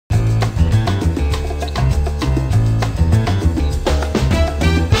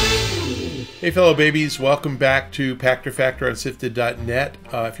Hey fellow babies, welcome back to Pachter Factor on SIFTD.net.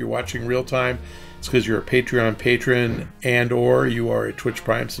 If you're watching real time, it's because you're a Patreon patron and or you are a Twitch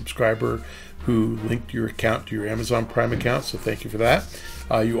Prime subscriber who linked your account to your Amazon Prime account, so thank you for that.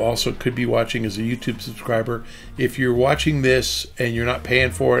 You also could be watching as a YouTube subscriber. If you're watching this and you're not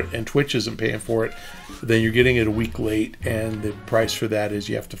paying for it and Twitch isn't paying for it, then you're getting it a week late, and the price for that is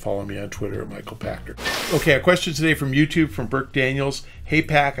you have to follow me on Twitter at Michael Pachter. Okay, a question today from YouTube from Burke Daniels. Hey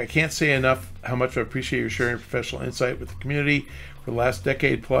Pac, I can't say enough how much I appreciate your sharing professional insight with the community for the last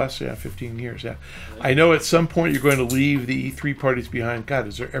decade plus. Yeah, 15 years, yeah. I know at some point you're going to leave the E3 parties behind. God,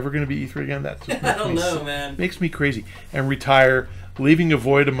 is there ever going to be E3 again? That just I don't know, man. Makes me crazy. And retire, leaving a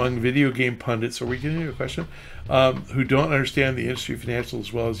void among video game pundits. Are we getting into a question? Who don't understand the industry financial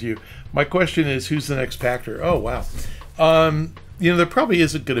as well as you. My question is, who's the next Pachter? Oh, wow. You know, there probably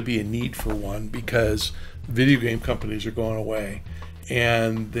isn't going to be a need for one because video game companies are going away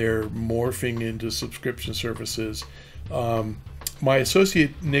and they're morphing into subscription services. My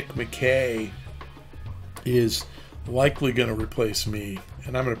associate, Nick McKay, is likely going to replace me,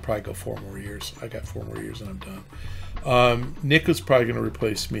 and I'm going to probably go 4 more years. I got 4 more years and I'm done. Nick is probably going to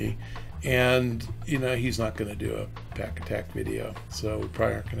replace me, and you know he's not going to do a pach-attack video, so we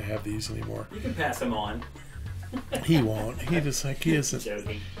probably aren't going to have these anymore. You can pass him on. He won't. He just like he isn't.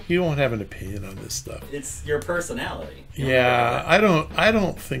 Joking. He won't have an opinion on this stuff. It's your personality. Yeah, I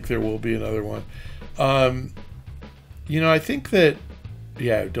don't think there will be another one. You know, I think that.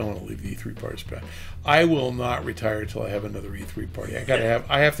 Yeah, I don't want to leave the E3 parties, but I will not retire until I have another E3 party.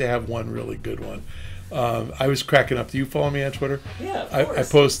 I have to have one really good one. I was cracking up. Do you follow me on Twitter? Yeah, of course.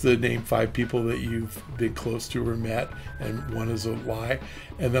 I post the name 5 people that you've been close to or met, and one is a lie.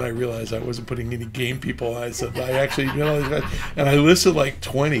 And then I realized I wasn't putting any game people. I said I actually, you know, and I listed like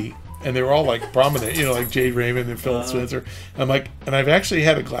 20, and they were all like prominent, you know, like Jay Raymond and Phil Spencer. I'm like, and I've actually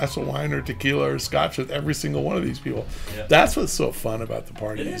had a glass of wine or tequila or scotch with every single one of these people. Yeah. That's what's so fun about the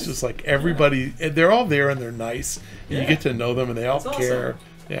party. It's just like everybody, they're all there and they're nice, and you get to know them, and they all care. Awesome.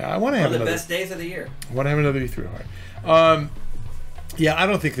 Yeah, I want to have one of the best days of the year. I want to have another E3. Yeah, I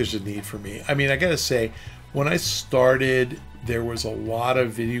don't think there's a need for me. I mean, I got to say, when I started, there was a lot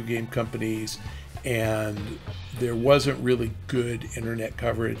of video game companies, and there wasn't really good internet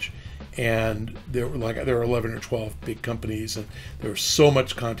coverage. And there were 11 or 12 big companies, and there was so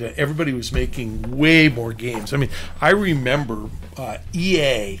much content. Everybody was making way more games. I mean, I remember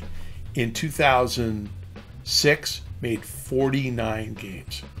EA in 2006 made 49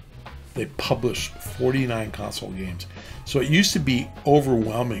 games. They published 49 console games. So it used to be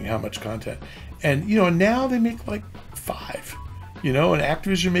overwhelming how much content. And, you know, now they make like 5, you know, and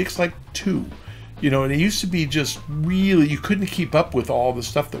Activision makes like 2. You know, and it used to be just really, you couldn't keep up with all the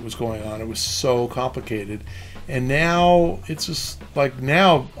stuff that was going on. It was so complicated. And now it's just like,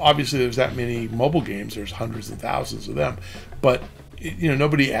 now obviously there's that many mobile games, there's hundreds and thousands of them. But, you know,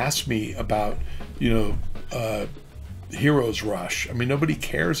 nobody asked me about, you know, Heroes Rush. I mean, nobody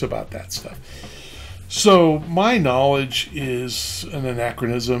cares about that stuff. So my knowledge is an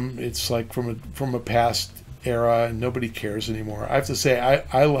anachronism. It's like from a past era, and nobody cares anymore. I have to say,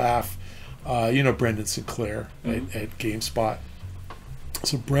 I laugh. You know Brendan Sinclair at GameSpot.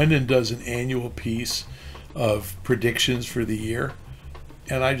 So Brendan does an annual piece of predictions for the year,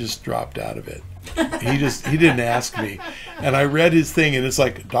 and I just dropped out of it. He didn't ask me, and I read his thing, and it's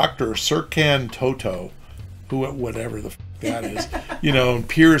like Dr. Serkan Toto, whatever the that is, you know, and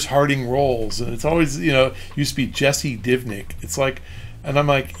Piers Harding Rolls, and it's always, you know, used to be Jesse Divnik. It's like, and I'm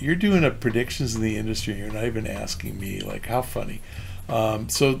like, you're doing a predictions in the industry, and you're not even asking me. Like, how funny.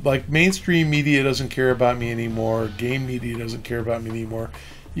 So like mainstream media doesn't care about me anymore. Game media doesn't care about me anymore.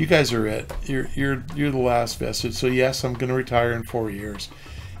 You guys are it. You're the last vestige. So yes, I'm going to retire in 4 years,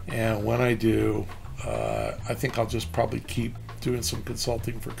 and when I do, I think I'll just probably keep doing some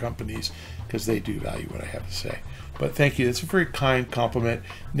consulting for companies because they do value what I have to say. But thank you. It's a very kind compliment.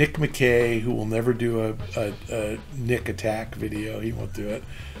 Nick McKay, who will never do a Nick attack video, he won't do it.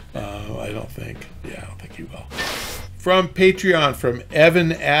 I don't think. Yeah, I don't think he will. From Patreon, from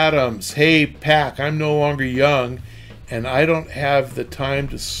Evan Adams. Hey, Pac, I'm no longer young, and I don't have the time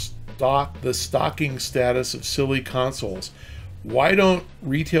to stock the stocking status of silly consoles. Why don't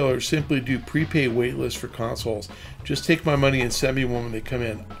retailers simply do prepaid waitlists for consoles? Just take my money and send me one when they come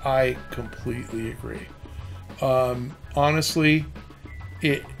in. I completely agree. Honestly,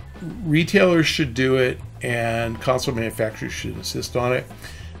 retailers should do it, and console manufacturers should insist on it.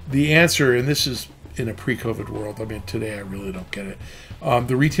 The answer, and this is in a pre-COVID world, I mean, today I really don't get it.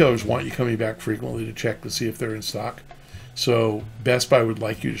 The retailers want you coming back frequently to check to see if they're in stock. So Best Buy would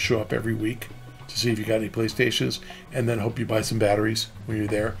like you to show up every week to see if you got any PlayStations, and then hope you buy some batteries when you're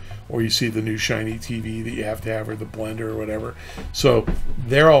there, or you see the new shiny TV that you have to have, or the blender or whatever. So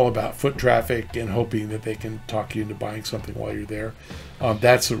they're all about foot traffic and hoping that they can talk you into buying something while you're there.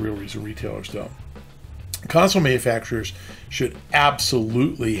 That's the real reason retailers don't. Console manufacturers should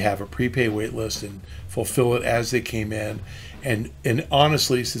absolutely have a prepay wait list and fulfill it as they came in. And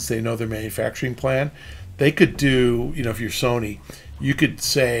honestly, since they know their manufacturing plan, they could do, if you're Sony, you could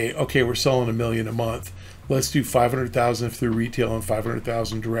say, okay, we're selling 1 million a month. Let's do 500,000 through retail and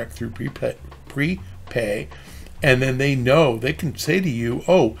 500,000 direct through prepay. And then they know, they can say to you,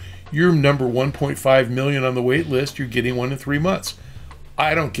 oh, you're number 1.5 million on the wait list. You're getting one in 3 months.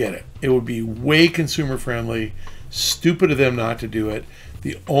 I don't get it. It would be way consumer friendly. Stupid of them not to do it.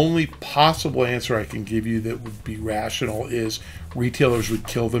 The only possible answer I can give you that would be rational is retailers would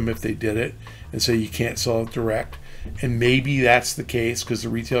kill them if they did it and say you can't sell it direct. And maybe that's the case because the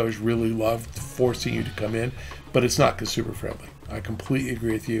retailers really love forcing you to come in, but it's not consumer friendly. I completely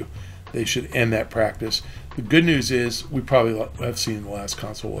agree with you. They should end that practice. The good news is we probably have seen the last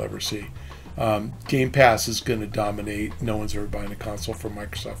console we'll ever see. Game Pass is going to dominate. No one's ever buying a console from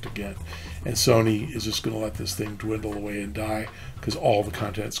Microsoft again. And Sony is just going to let this thing dwindle away and die because all the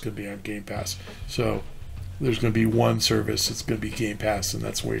content's going to be on Game Pass. So there's going to be one service. It's going to be Game Pass, and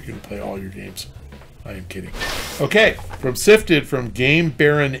that's where you're going to play all your games. I am kidding. Okay, from SIFTD, from Game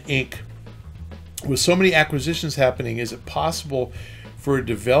Baron Inc. With so many acquisitions happening, is it possible for a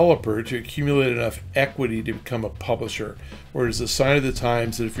developer to accumulate enough equity to become a publisher? Or is it a sign of the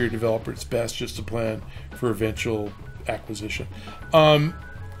times that if you're a developer, it's best just to plan for eventual acquisition?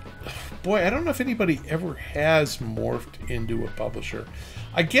 Boy, I don't know if anybody ever has morphed into a publisher.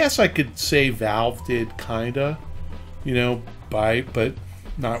 I guess I could say Valve did, kinda, but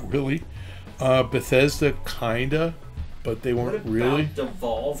not really. Bethesda, kinda, but they weren't really. What about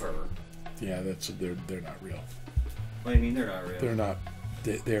Devolver? Yeah, they're not real. What do you mean they're not real? They're not.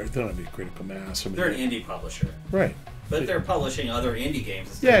 They don't have any critical mass. I mean, they're an indie publisher, right? But they're publishing other indie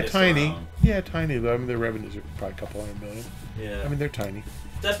games. Yeah, tiny. Yeah, tiny. But I mean, their revenues are probably a couple $100 million. Yeah. I mean, they're tiny.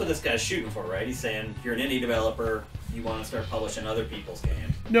 That's what this guy's shooting for, right? He's saying you're an indie developer, you want to start publishing other people's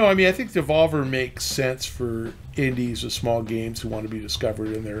games. No, I mean, I think Devolver makes sense for indies with small games who want to be discovered,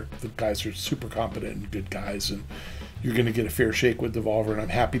 and the guys are super competent and good guys, and you're going to get a fair shake with Devolver, and I'm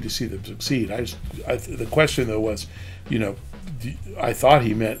happy to see them succeed. The question, though, was, I thought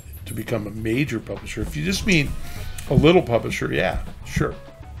he meant to become a major publisher. If you just mean a little publisher, yeah, sure.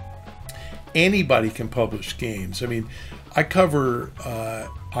 Anybody can publish games. I mean, I cover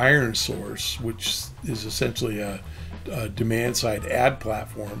Iron Source, which is essentially a demand-side ad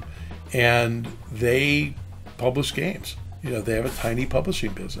platform, and they publish games. They have a tiny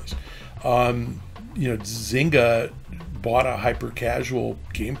publishing business. Zynga bought a hyper-casual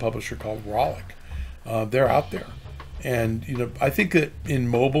game publisher called Rollic. They're out there. And, I think that in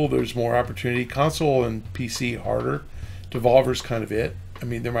mobile there's more opportunity. Console and PC harder. Devolver's kind of it. I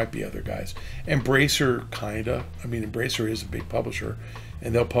mean, there might be other guys. Embracer, kinda. I mean, Embracer is a big publisher,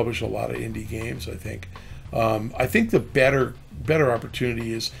 and they'll publish a lot of indie games, I think. I think the better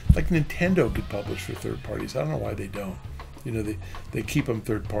opportunity is, like, Nintendo could publish for third parties. I don't know why they don't. They keep them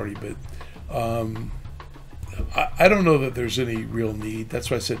third party, but I don't know that there's any real need.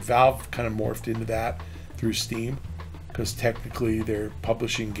 That's why I said Valve kind of morphed into that through Steam, because technically they're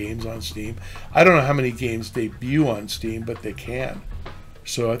publishing games on Steam. I don't know how many games debut on Steam, but they can.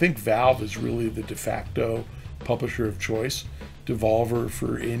 So I think Valve is really the de facto publisher of choice. Devolver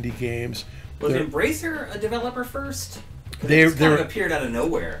for indie games. Was Embracer a developer first? They kind of appeared out of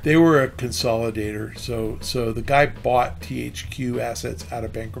nowhere. They were a consolidator. So the guy bought THQ assets out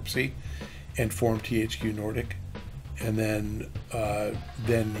of bankruptcy and formed THQ Nordic. And then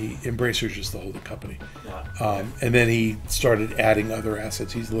Embracer's just the holding company. Yeah. And then he started adding other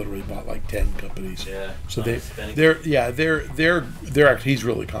assets. He's literally bought like 10 companies. Yeah. So they're actually, he's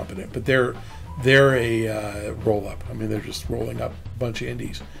really competent, but they're a roll up. I mean, they're just rolling up a bunch of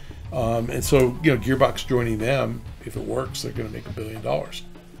indies. And so, Gearbox joining them, if it works, they're going to make $1 billion.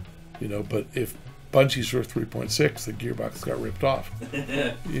 But if Bungie's worth 3.6, the Gearbox got ripped off.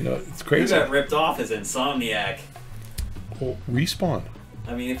 It's crazy. Who got ripped off is Insomniac. Well, Respawn.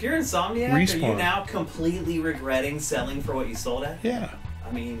 I mean, if you're Insomniac, Respawn. Are you now completely regretting selling for what you sold at? Yeah.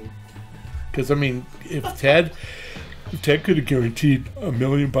 I mean... Because, if Ted could have guaranteed $1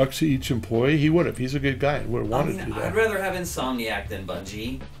 million to each employee, he would have. He's a good guy and would have wanted to do that. I'd rather have Insomniac than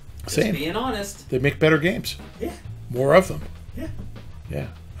Bungie. Just Same. being honest. They make better games. Yeah. More of them. Yeah. Yeah,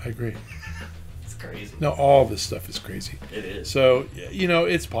 I agree. It's crazy. No, all this stuff is crazy. It is. So,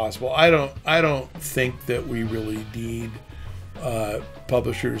 it's possible. I don't think that we really need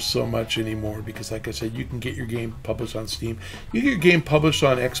publishers so much anymore, because like I said, you can get your game published on Steam. You can get your game published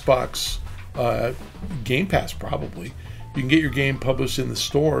on Xbox Game Pass, probably. You can get your game published in the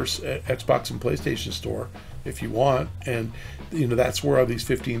stores, Xbox and PlayStation Store, if you want. And you know, that's where all these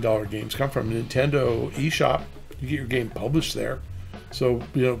 $15 games come from. Nintendo eShop, you get your game published there. So,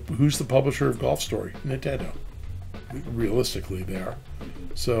 you know, who's the publisher of Golf Story? Nintendo. Realistically, they are.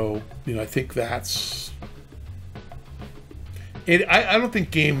 So, you know, I think that's... And I don't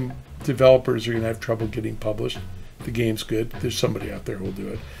think game developers are going to have trouble getting published. The game's good. There's somebody out there who will do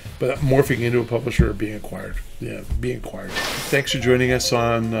it. But morphing into a publisher or being acquired. Yeah, being acquired. Thanks for joining us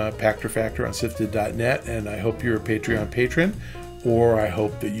on Pachter Factor on SIFTD.net, and I hope you're a Patreon patron, or I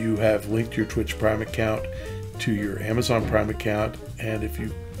hope that you have linked your Twitch Prime account to your Amazon Prime account, and if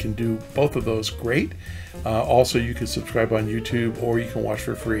you can do both of those, great. Also, you can subscribe on YouTube, or you can watch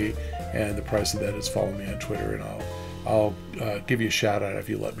for free, and the price of that is follow me on Twitter, and I'll give you a shout out if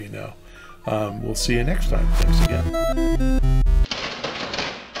you let me know. We'll see you next time. Thanks again.